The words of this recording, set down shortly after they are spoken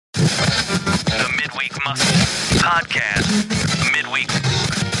The Midweek Muscle Podcast. The Midweek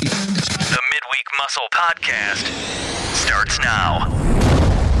Muscle Podcast starts now.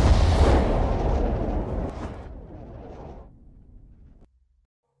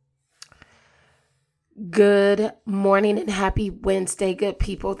 Good morning and happy Wednesday, good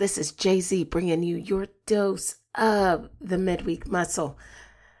people. This is Jay-Z bringing you your dose of the Midweek Muscle.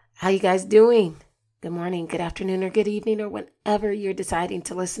 How you guys doing? Good morning, good afternoon, or good evening, or whenever you're deciding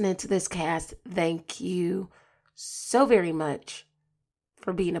to listen into this cast. Thank you so very much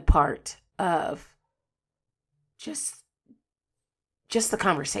for being a part of just the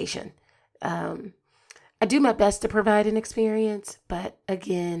conversation. I do my best to provide an experience, but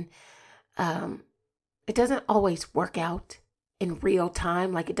again, it doesn't always work out in real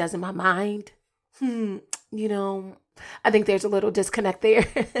time like it does in my mind. I think there's a little disconnect there.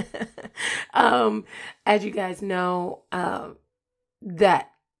 As you guys know,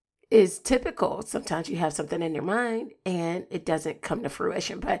 that is typical. Sometimes you have something in your mind and it doesn't come to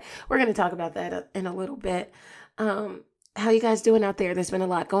fruition, but we're going to talk about that in a little bit. How you guys doing out there? There's been a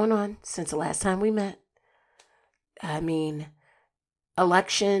lot going on since the last time we met. I mean,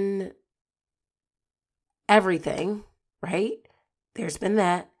 election, everything, right? There's been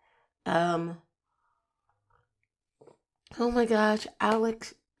that. Oh my gosh,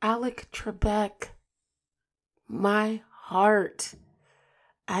 Alec Trebek, my heart.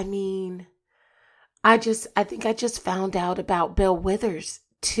 I mean, I think I just found out about Bill Withers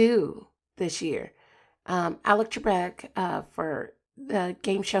too this year. Alec Trebek, for the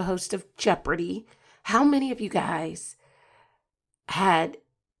game show host of Jeopardy. How many of you guys had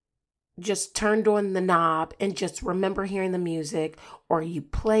just turned on the knob and just remember hearing the music, or you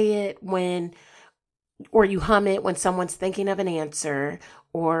play it or you hum it when someone's thinking of an answer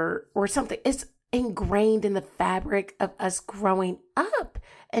or something? It's ingrained in the fabric of us growing up,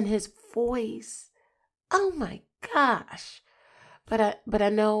 and his voice. Oh my gosh. But I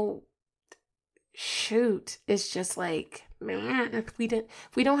know, shoot, it's just like, man, if we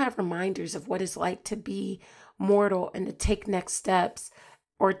don't have reminders of what it's like to be mortal and to take next steps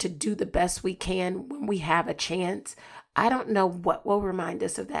or to do the best we can when we have a chance, I don't know what will remind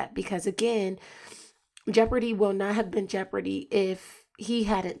us of that. Because again, Jeopardy will not have been Jeopardy if he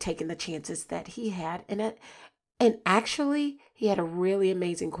hadn't taken the chances that he had. And actually, he had a really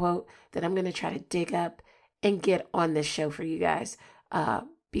amazing quote that I'm going to try to dig up and get on this show for you guys,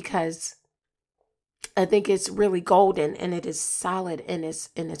 because I think it's really golden and it is solid, and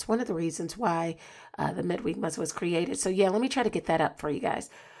it's one of the reasons why the Midweek Muscle was created. So yeah, let me try to get that up for you guys.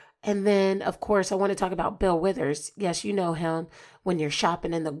 And then, of course, I want to talk about Bill Withers. Yes, you know him when you're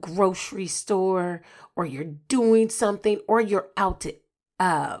shopping in the grocery store, or you're doing something, or you're out to,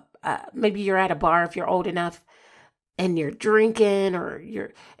 maybe you're at a bar if you're old enough, and you're drinking,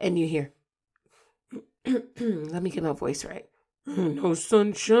 and you hear, let me get my voice right. No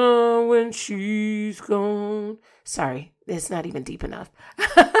sunshine when she's gone. Sorry, it's not even deep enough.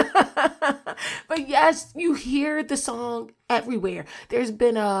 But yes, you hear the song everywhere. There's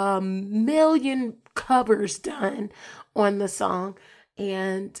been a million covers done on the song.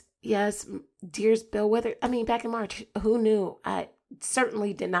 And yes, dear's Bill Withers. I mean, back in March, who knew? I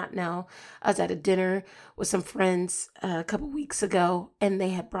certainly did not know. I was at a dinner with some friends a couple weeks ago, and they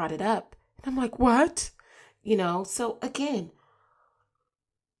had brought it up. And I'm like, what? So again,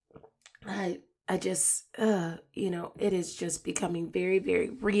 I just, it is just becoming very, very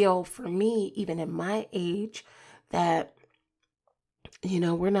real for me, even in my age, that,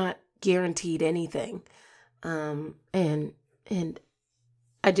 we're not guaranteed anything. And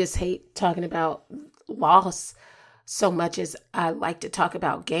I just hate talking about loss so much as I like to talk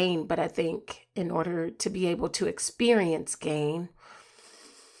about gain. But I think in order to be able to experience gain,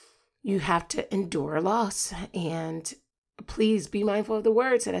 you have to endure loss. And please be mindful of the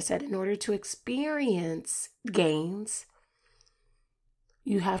words that I said. In order to experience gains,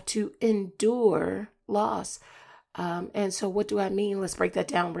 you have to endure loss. And so what do I mean? Let's break that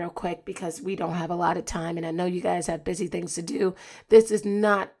down real quick, because we don't have a lot of time. And I know you guys have busy things to do. This is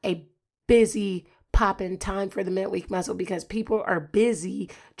not a busy pop-in time for the Midweek Muscle, because people are busy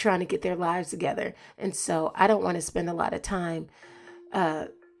trying to get their lives together. And so I don't want to spend a lot of time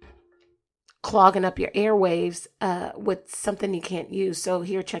clogging up your airwaves with something you can't use. So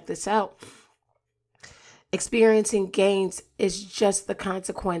here, check this out. Experiencing gains is just the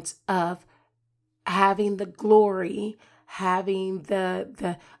consequence of having the glory, having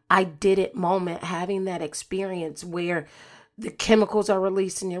the I did it moment, having that experience where the chemicals are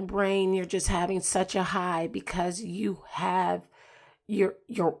released in your brain. You're just having such a high because you have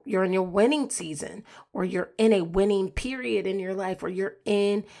you're in your winning season, or you're in a winning period in your life, or you're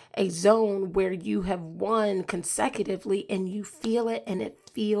in a zone where you have won consecutively and you feel it and it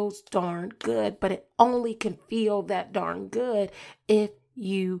feels darn good, but it only can feel that darn good if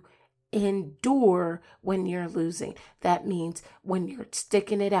you endure when you're losing. That means when you're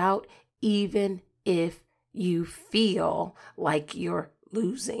sticking it out, even if you feel like you're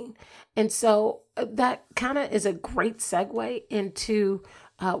losing. And so that kind of is a great segue into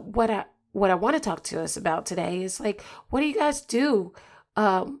what I want to talk to us about today is like, what do you guys do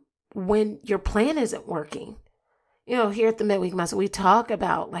when your plan isn't working? You know, here at the Midweek Muscle, we talk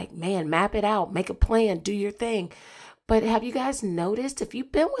about like, man, map it out, make a plan, do your thing. But have you guys noticed, if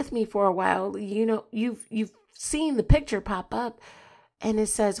you've been with me for a while, you know, you've seen the picture pop up and it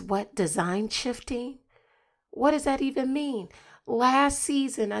says, what, design shifting? What does that even mean? Last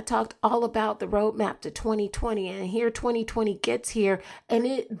season, I talked all about the roadmap to 2020, and here 2020 gets here,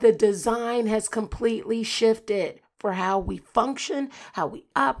 and the design has completely shifted for how we function, how we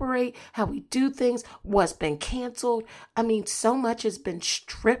operate, how we do things, what's been canceled. I mean, so much has been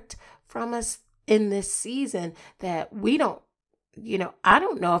stripped from us in this season that we don't, I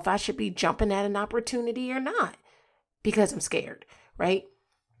don't know if I should be jumping at an opportunity or not because I'm scared, right?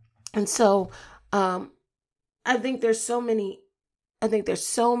 And so, I think there's so many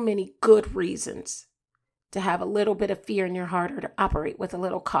good reasons to have a little bit of fear in your heart or to operate with a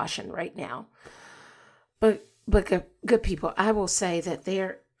little caution right now. But good people, I will say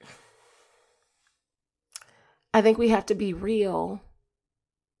that I think we have to be real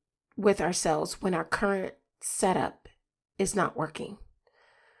with ourselves when our current setup is not working,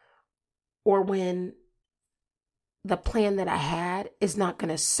 or when the plan that I had is not going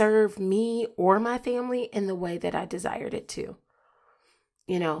to serve me or my family in the way that I desired it to.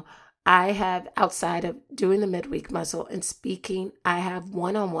 You know, I have, outside of doing the Midweek Muscle and speaking, I have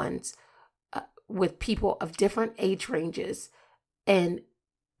one-on-ones with people of different age ranges. And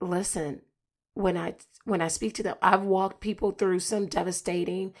listen, when I speak to them, I've walked people through some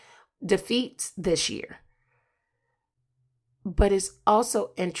devastating defeats this year. But it's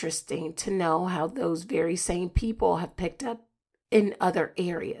also interesting to know how those very same people have picked up in other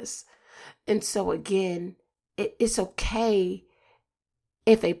areas. And so again, it's okay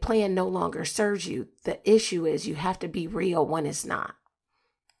if a plan no longer serves you. The issue is you have to be real when it's not.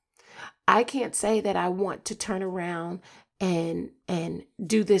 I can't say that I want to turn around and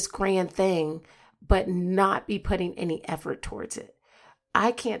do this grand thing, but not be putting any effort towards it.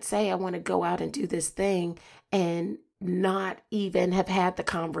 I can't say I want to go out and do this thing and not even have had the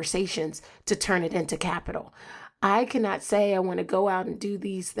conversations to turn it into capital. I cannot say I want to go out and do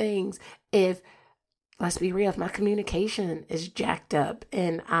these things if, let's be real, if my communication is jacked up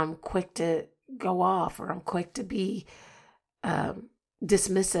and I'm quick to go off, or I'm quick to be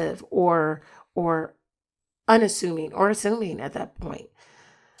dismissive or unassuming or assuming at that point.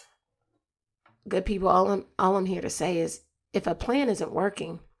 Good people, all I'm here to say is, if a plan isn't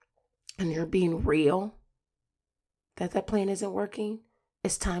working and you're being real that plan isn't working,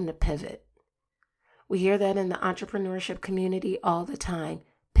 it's time to pivot. We hear that in the entrepreneurship community all the time.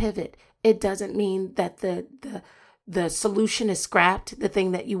 Pivot. It doesn't mean that the solution is scrapped. The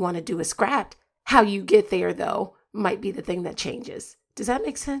thing that you want to do is scrapped. How you get there, though, might be the thing that changes. Does that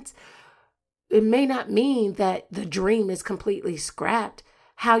make sense? It may not mean that the dream is completely scrapped.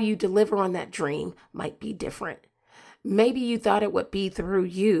 How you deliver on that dream might be different. Maybe you thought it would be through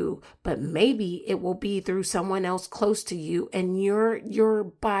you, but maybe it will be through someone else close to you. And you're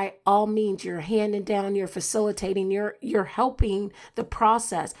by all means, you're handing down, you're facilitating, you're helping the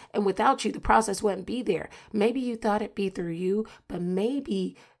process. And without you, the process wouldn't be there. Maybe you thought it'd be through you, but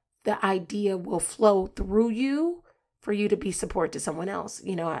maybe the idea will flow through you for you to be support to someone else.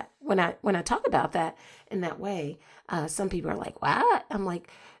 You know, when I talk about that in that way, some people are like, what? I'm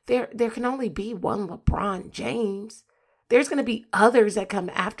like, there can only be one LeBron James. There's going to be others that come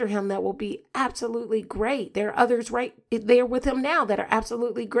after him that will be absolutely great. There are others right there with him now that are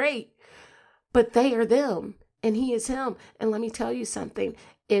absolutely great, but they are them and he is him. And let me tell you something.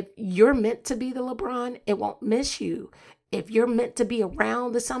 If you're meant to be the LeBron, it won't miss you. If you're meant to be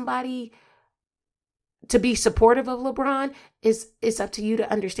around somebody to be supportive of LeBron, it's up to you to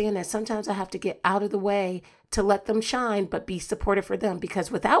understand that sometimes I have to get out of the way to let them shine, but be supportive for them,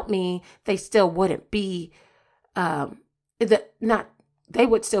 because without me, they still wouldn't be, they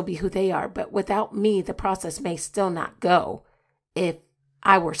would still be who they are, but without me, the process may still not go if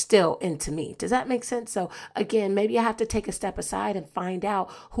I were still into me. Does that make sense? So again, maybe I have to take a step aside and find out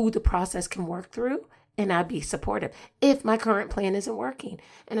who the process can work through, and I'd be supportive if my current plan isn't working.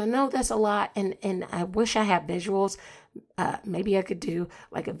 And I know that's a lot, and I wish I had visuals, Maybe I could do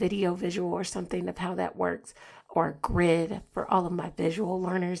like a video visual or something of how that works, or a grid for all of my visual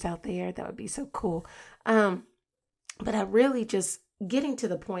learners out there. That would be so cool. But I really just getting to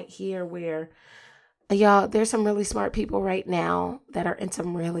the point here where, y'all, there's some really smart people right now that are in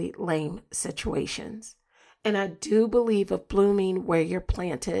some really lame situations. And I do believe of blooming where you're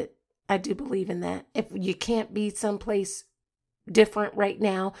planted. I do believe in that. If you can't be someplace different right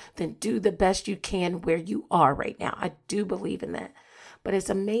now, then do the best you can where you are right now. I do believe in that. But it's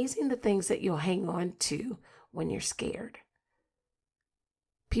amazing the things that you'll hang on to when you're scared.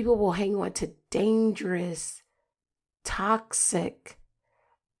 People will hang on to dangerous, toxic,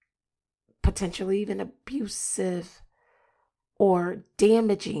 potentially even abusive or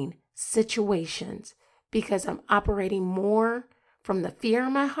damaging situations because I'm operating more from the fear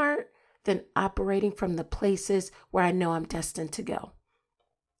in my heart than operating from the places where I know I'm destined to go.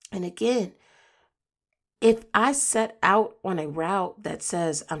 And again, if I set out on a route that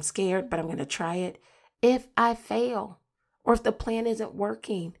says I'm scared, but I'm going to try it, if I fail or if the plan isn't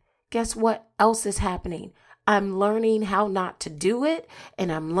working, guess what else is happening? I'm learning how not to do it,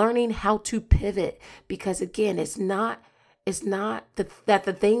 and I'm learning how to pivot, because again, it's not that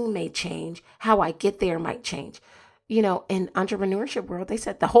the thing may change. How I get there might change. You know, in entrepreneurship world, they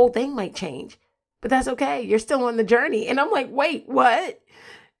said the whole thing might change, but that's okay. You're still on the journey. And I'm like, wait, what?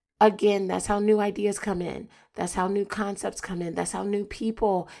 Again, that's how new ideas come in. That's how new concepts come in. That's how new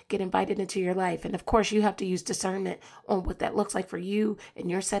people get invited into your life. And of course, you have to use discernment on what that looks like for you and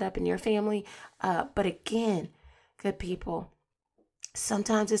your setup and your family. But again, good people,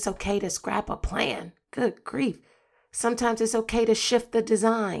 sometimes it's okay to scrap a plan. Good grief. Sometimes it's okay to shift the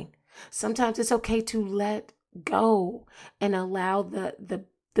design. Sometimes it's okay to let go and allow the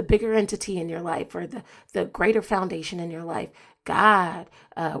bigger entity in your life, or the greater foundation in your life, God,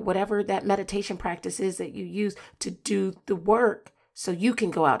 whatever that meditation practice is that you use, to do the work so you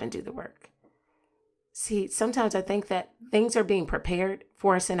can go out and do the work. See, sometimes I think that things are being prepared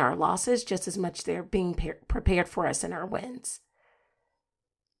for us in our losses just as much they're being prepared for us in our wins.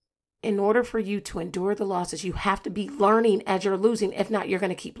 In order for you to endure the losses, you have to be learning as you're losing. If not, you're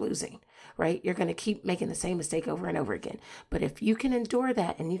going to keep losing, right? You're going to keep making the same mistake over and over again. But if you can endure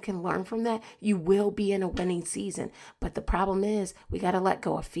that and you can learn from that, you will be in a winning season. But the problem is we got to let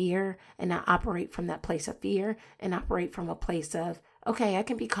go of fear and not operate from that place of fear, and operate from a place of, okay, I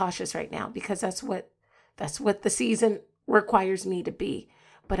can be cautious right now because that's what the season requires me to be.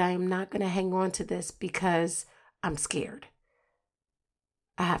 But I am not going to hang on to this because I'm scared.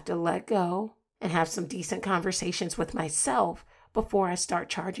 I have to let go and have some decent conversations with myself before I start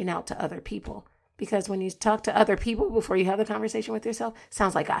charging out to other people. Because when you talk to other people before you have the conversation with yourself,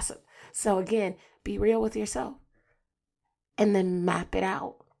 sounds like gossip. So again, be real with yourself and then map it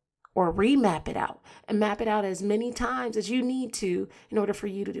out, or remap it out, and map it out as many times as you need to in order for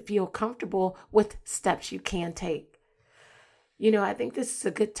you to feel comfortable with steps you can take. You know, I think this is a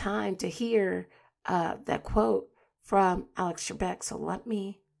good time to hear that quote from Alex Trebek. So let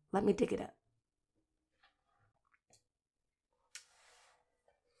me dig it up.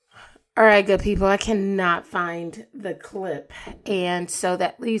 All right, good people, I cannot find the clip. And so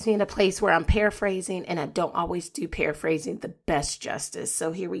that leaves me in a place where I'm paraphrasing, and I don't always do paraphrasing the best justice.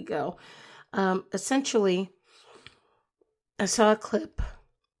 So here we go. Essentially, I saw a clip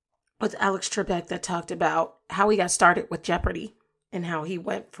with Alex Trebek that talked about how he got started with Jeopardy and how he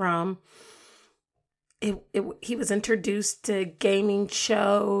went from he was introduced to gaming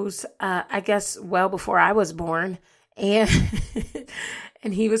shows, I guess, well before I was born. And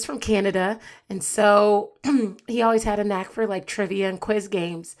and he was from Canada. And so he always had a knack for like trivia and quiz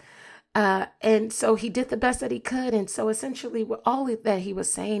games. And so he did the best that he could. And so essentially what all that he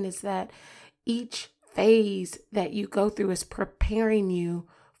was saying is that each phase that you go through is preparing you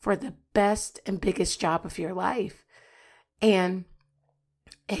for the best and biggest job of your life. And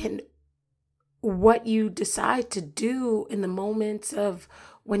what you decide to do in the moments of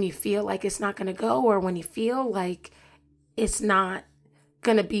when you feel like it's not going to go, or when you feel like it's not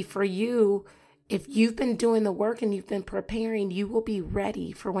going to be for you, if you've been doing the work and you've been preparing, you will be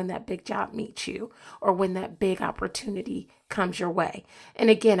ready for when that big job meets you, or when that big opportunity comes your way. And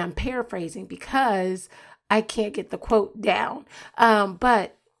again, I'm paraphrasing because I can't get the quote down.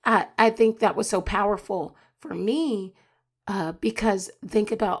 But I think that was so powerful for me. Because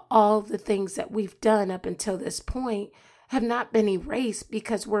think about all the things that we've done up until this point have not been erased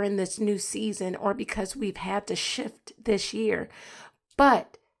because we're in this new season, or because we've had to shift this year.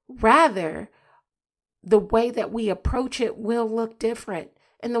 But rather, the way that we approach it will look different.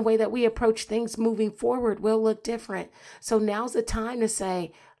 And the way that we approach things moving forward will look different. So now's the time to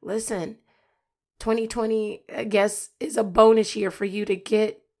say, listen, 2020, I guess, is a bonus year for you to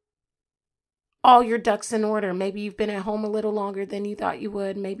get all your ducks in order. Maybe you've been at home a little longer than you thought you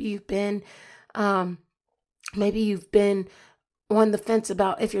would. Maybe you've been on the fence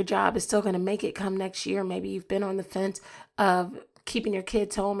about if your job is still going to make it come next year. Maybe you've been on the fence of keeping your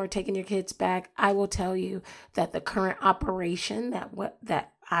kids home or taking your kids back. I will tell you that the current operation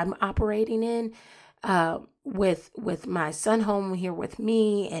that I'm operating in, with my son home here with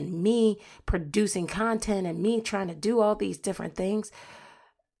me and me producing content and me trying to do all these different things,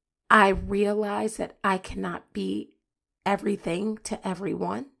 I realize that I cannot be everything to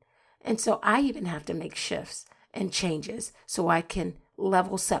everyone. And so I even have to make shifts and changes so I can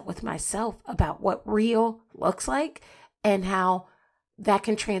level set with myself about what real looks like and how that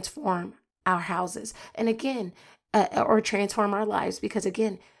can transform our houses. And again, or transform our lives, because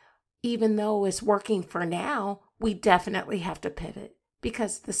again, even though it's working for now, we definitely have to pivot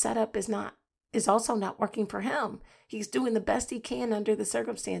because the setup is also not working for him. He's doing the best he can under the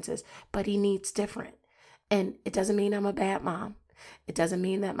circumstances, but he needs different. And it doesn't mean I'm a bad mom. It doesn't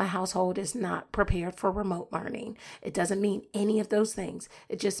mean that my household is not prepared for remote learning. It doesn't mean any of those things.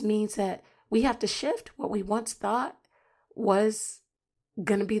 It just means that we have to shift what we once thought was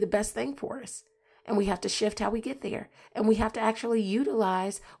going to be the best thing for us. And we have to shift how we get there. And we have to actually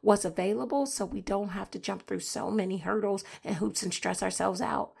utilize what's available so we don't have to jump through so many hurdles and hoops and stress ourselves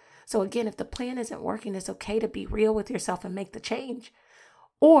out. So again, if the plan isn't working, it's okay to be real with yourself and make the change.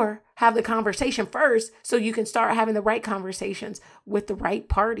 Or have the conversation first so you can start having the right conversations with the right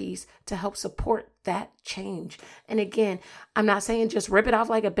parties to help support that change. And again, I'm not saying just rip it off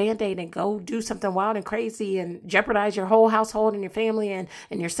like a Band-Aid and go do something wild and crazy and jeopardize your whole household and your family and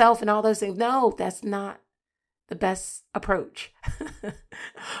yourself and all those things. No, that's not the best approach.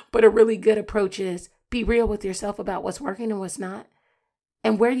 But a really good approach is be real with yourself about what's working and what's not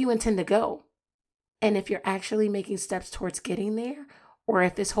and where you intend to go. And if you're actually making steps towards getting there, or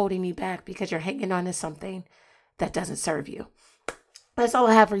if it's holding you back because you're hanging on to something that doesn't serve you. That's all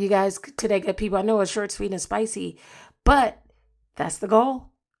I have for you guys today, good people. I know it's short, sweet, and spicy, but that's the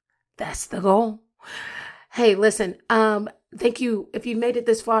goal. That's the goal. Hey, listen, thank you. If you made it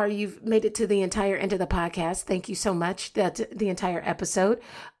this far, you've made it to the entire end of the podcast. Thank you so much. That's the entire episode.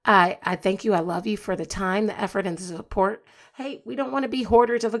 I thank you. I love you for the time, the effort, and the support. Hey, we don't want to be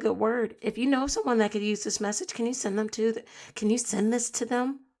hoarders of a good word. If you know someone that could use this message, can you send this to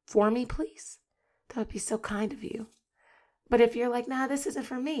them for me, please? That would be so kind of you. But if you're like, nah, this isn't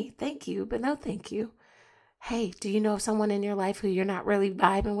for me, thank you, but no thank you. Hey, do you know someone in your life who you're not really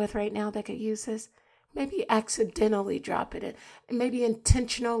vibing with right now that could use this? Maybe accidentally drop it in. Maybe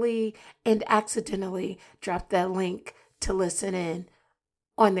intentionally and accidentally drop that link to listen in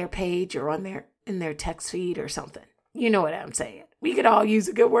on their page or in their text feed or something. You know what I'm saying. We could all use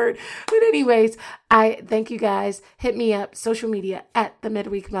a good word. But anyways, I thank you guys. Hit me up, social media at The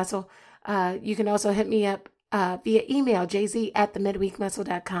Midweek Muscle. You can also hit me up via email,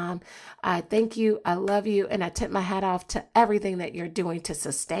 jz@themidweekmuscle.com. I thank you. I love you. And I tip my hat off to everything that you're doing to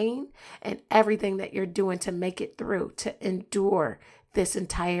sustain and everything that you're doing to make it through, to endure this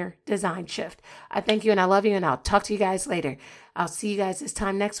entire design shift. I thank you and I love you. And I'll talk to you guys later. I'll see you guys this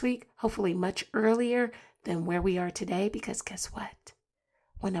time next week, hopefully much earlier than where we are today, because guess what?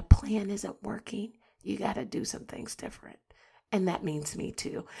 When a plan isn't working, you got to do some things different. And that means me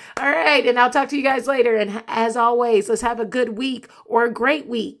too. All right. And I'll talk to you guys later. And as always, let's have a good week or a great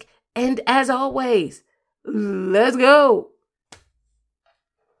week. And as always, let's go.